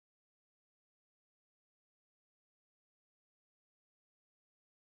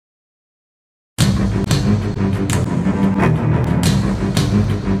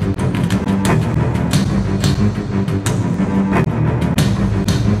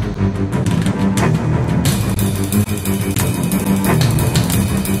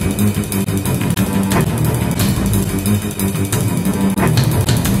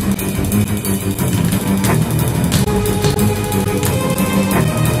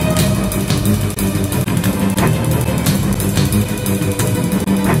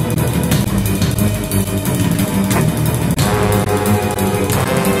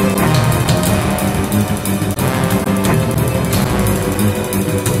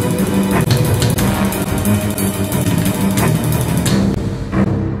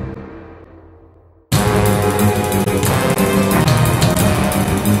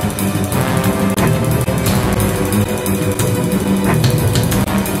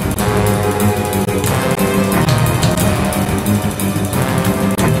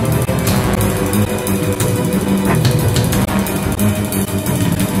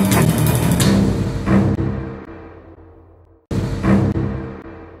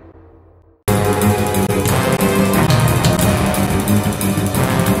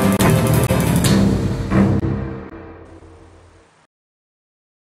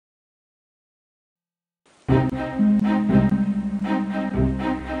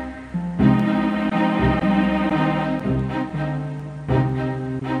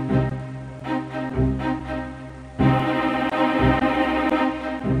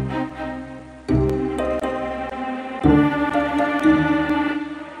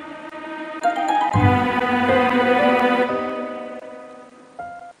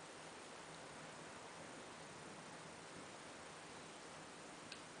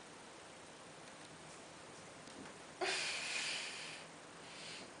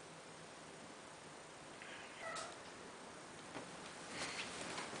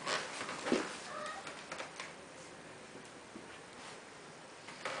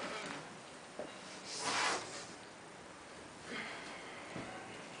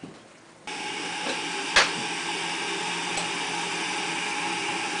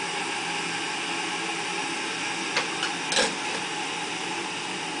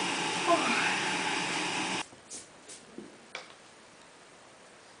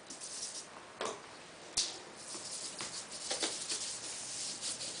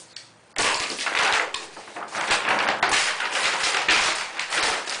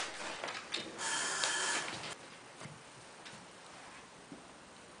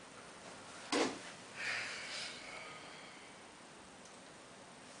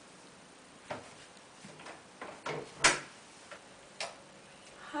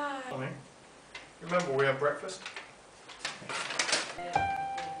have breakfast?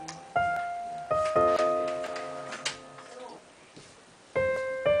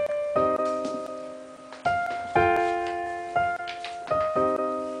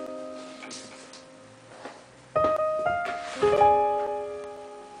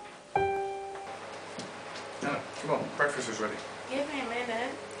 Anna, come on, breakfast is ready. Give me a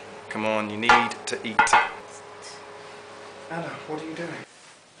minute. Come on, you need to eat. Anna, what are you doing?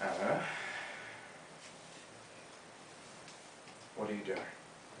 Anna? What are you doing?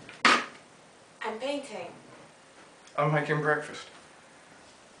 I'm painting. I'm making breakfast.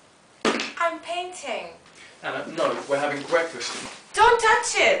 I'm painting. Anna, no, we're having breakfast. Don't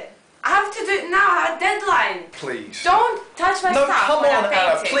touch it. I have to do it now. I have a deadline. Please. Don't touch my No, stuff come when on, I'm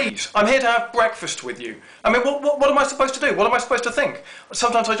Anna, painting. please. I'm here to have breakfast with you. I mean, what am I supposed to do? What am I supposed to think?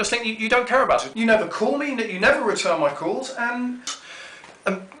 Sometimes I just think you don't care about it. You never call me, you never return my calls, and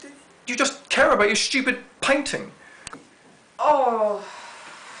you just care about your stupid painting. Oh.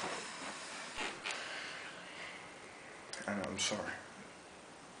 Anna, I'm sorry.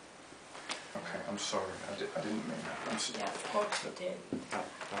 Okay, I'm sorry. I didn't mean that. I'm sorry. Yeah, of course you did. No,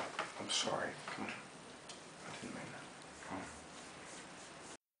 I'm sorry. Come on. I didn't mean that. Come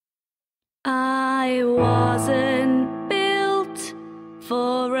on. I wasn't built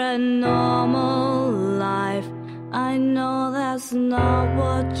for a normal life. I know that's not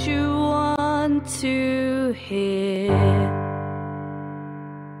what you want to hear.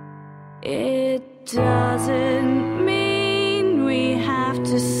 It doesn't mean we have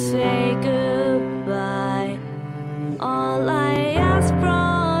to say goodbye. All I ask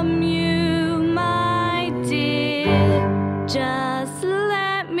from you, my dear, just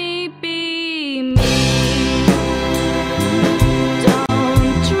let me be me.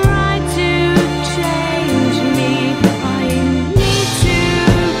 Don't try to change me. I need to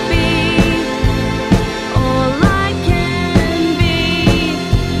be all I can be.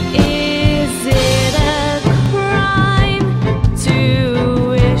 Is it a crime to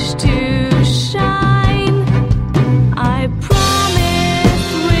wish to shine? I promise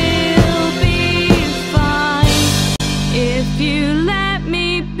we'll be fine if you let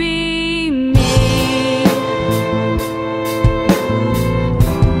me be me.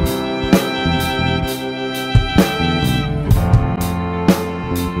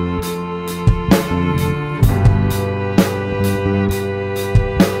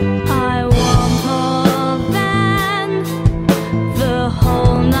 I want more than the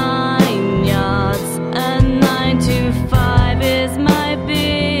whole 9 yards. A 9 to 5 is my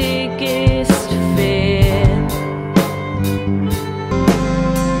biggest fear.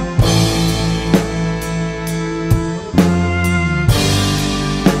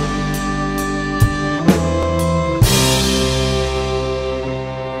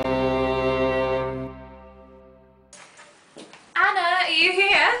 Anna, are you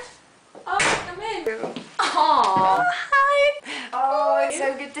here? Oh, come in. Oh, hi. Oh, it's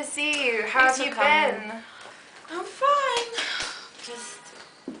so good to see you. How Thanks have you for coming. been? I'm fine. Just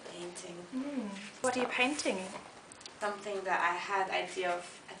painting. What are you painting? Something that I had idea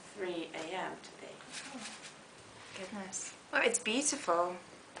of at 3 a.m. today. Goodness. Well, it's beautiful.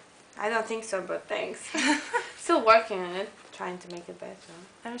 I don't think so, but thanks. Still working on it, trying to make it better.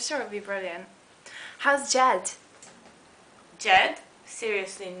 I'm sure it'll be brilliant. How's Jed? Jed?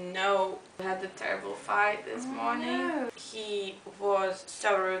 Seriously, no. We had a terrible fight this morning. no. He was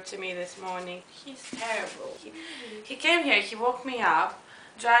so rude to me this morning. He's terrible. He came here, he woke me up,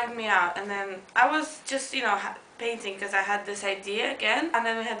 dragged me out, and then I was just, you know, painting because I had this idea again. And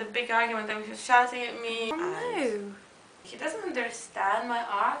then we had a big argument and he was shouting at me. Oh, no. He doesn't understand my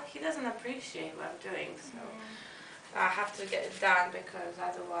art. He doesn't appreciate what I'm doing, so I have to get it done because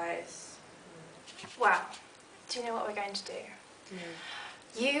otherwise... Well, do you know what we're going to do?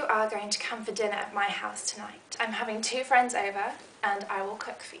 You are going to come for dinner at my house tonight. I'm having 2 friends over and I will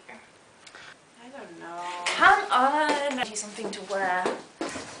cook for you. I don't know. Come on! Give you something to wear.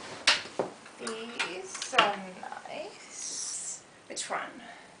 These are nice. Which one?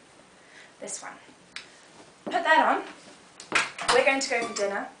 This one. Put that on. We're going to go for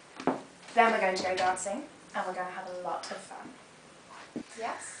dinner. Then we're going to go dancing. And we're going to have a lot of fun.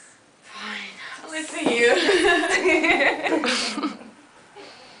 Yes? Fine. I'll wait for you.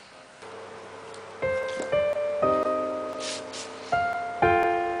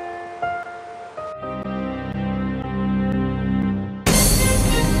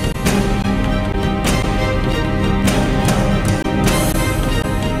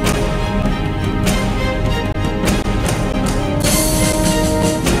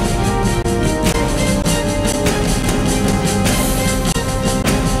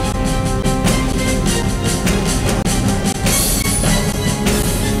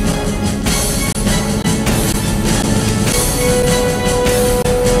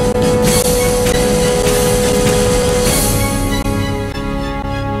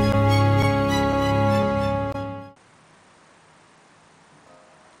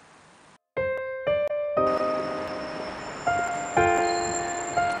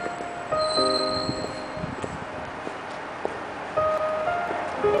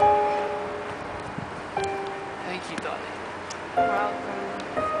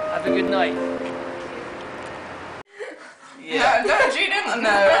 Have a good night. Yeah. No, you didn't. No,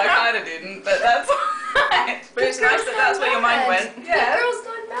 I kind of didn't, but that's alright. But it's nice that that's where your mind went. The Yeah. girl's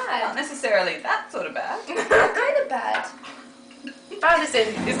gone Not bad. necessarily that sort of bad. Kind of bad. Bad as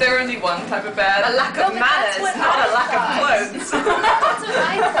in, is there only one type of bad? A lack of but manners, that's what not I a lack of clothes. That's what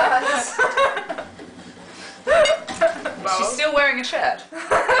I thought. She's still wearing a shirt.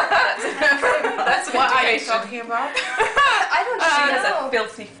 That's an What are you indication. talking about? I don't That's know. a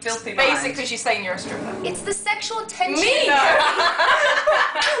filthy, filthy Basically, she's saying you're a stripper. It's the sexual tension. Me? No. No.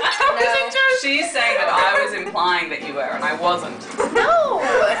 She's saying that I was implying that you were, and I wasn't. No.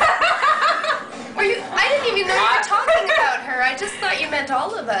 Were you? I didn't even know you were talking about her. I just thought you meant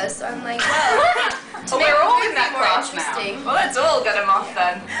all of us. So I'm like, well, to make We're the all movie in that more class interesting. now. Well, let's all get him off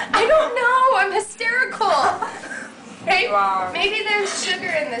then. I don't know. I'm hysterical. Hey, You are. maybe there's sugar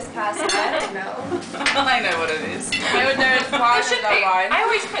in this pasta. I don't know. I know what it is. Maybe there's one It should in the be. wine. I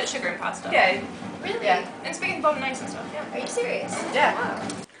always put sugar in pasta. Yeah. Really? Yeah. And spaghetti bolognese and stuff. Yeah. Are you serious? Yeah. Wow.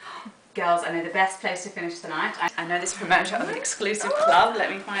 Girls, I know the best place to finish the night. I know this promoter of an exclusive club.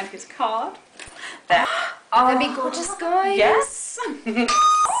 Let me find his card. There. That'd be gorgeous, guys. Yes. It's gonna be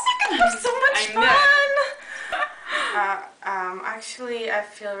so much I know. fun. Actually, I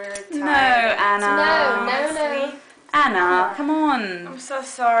feel really tired. No, Anna. No. Anna, come on. I'm so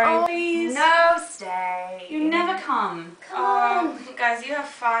sorry. Please. No, stay. You never come. Guys, you have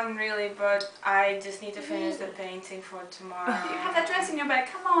fun, really, but I just need to finish the painting for tomorrow. You have that dress in your bag.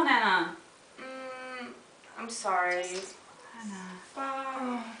 Come on, Anna. I'm sorry. Anna.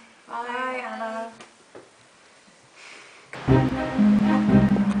 Bye. Bye, Anna.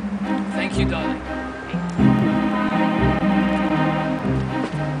 Thank you, darling.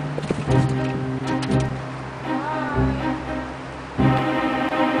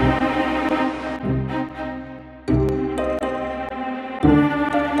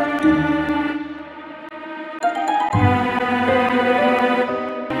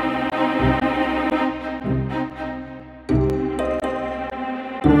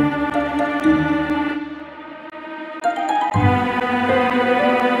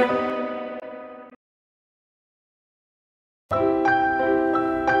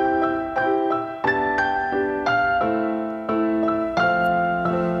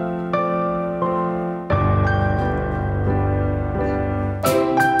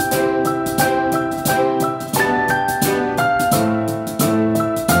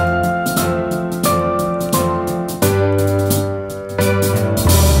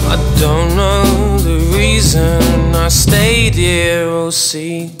 Don't know the reason I stayed here all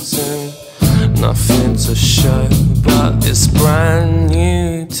season. Nothing to show but this brand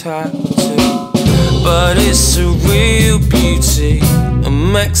new tattoo. But it's a real beauty, a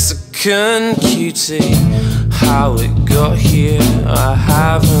Mexican cutie. How it got here, I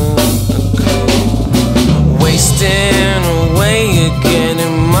haven't a clue. Wasting away again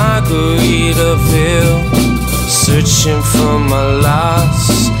in Margaritaville, searching for my last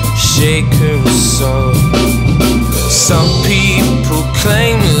shaker of soul. Some people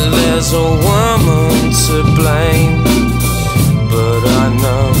claim that there's a woman to blame, but I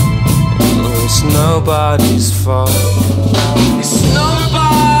know it's nobody's fault. It's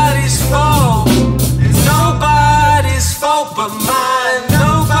nobody's fault. It's nobody's fault but mine.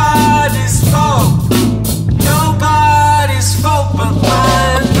 Nobody's fault. Nobody's fault but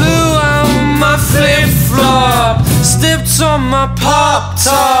mine. I blew out my flip-flop, stepped on my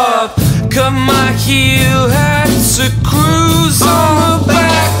pop-top, cut my heel, had to cruise on the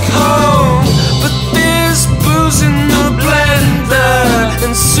back home. But there's booze in the blender,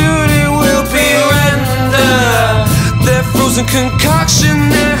 and soon it will be rendered. Their frozen concoction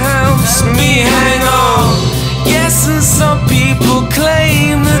that helps me hang on. Yes, and some people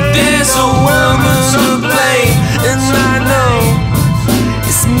claim that there's a woman to blame, and I know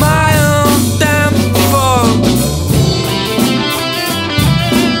it's my own damn fault.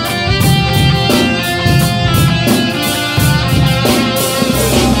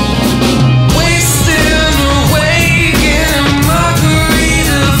 Wasting away in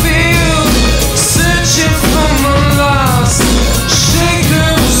Margaritaville, searching for my lost shaker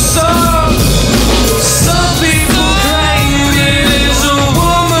of soul. Some people claim it is a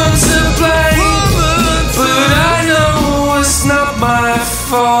woman to blame, but I know it's not my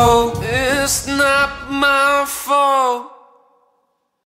fault. It's not my fault.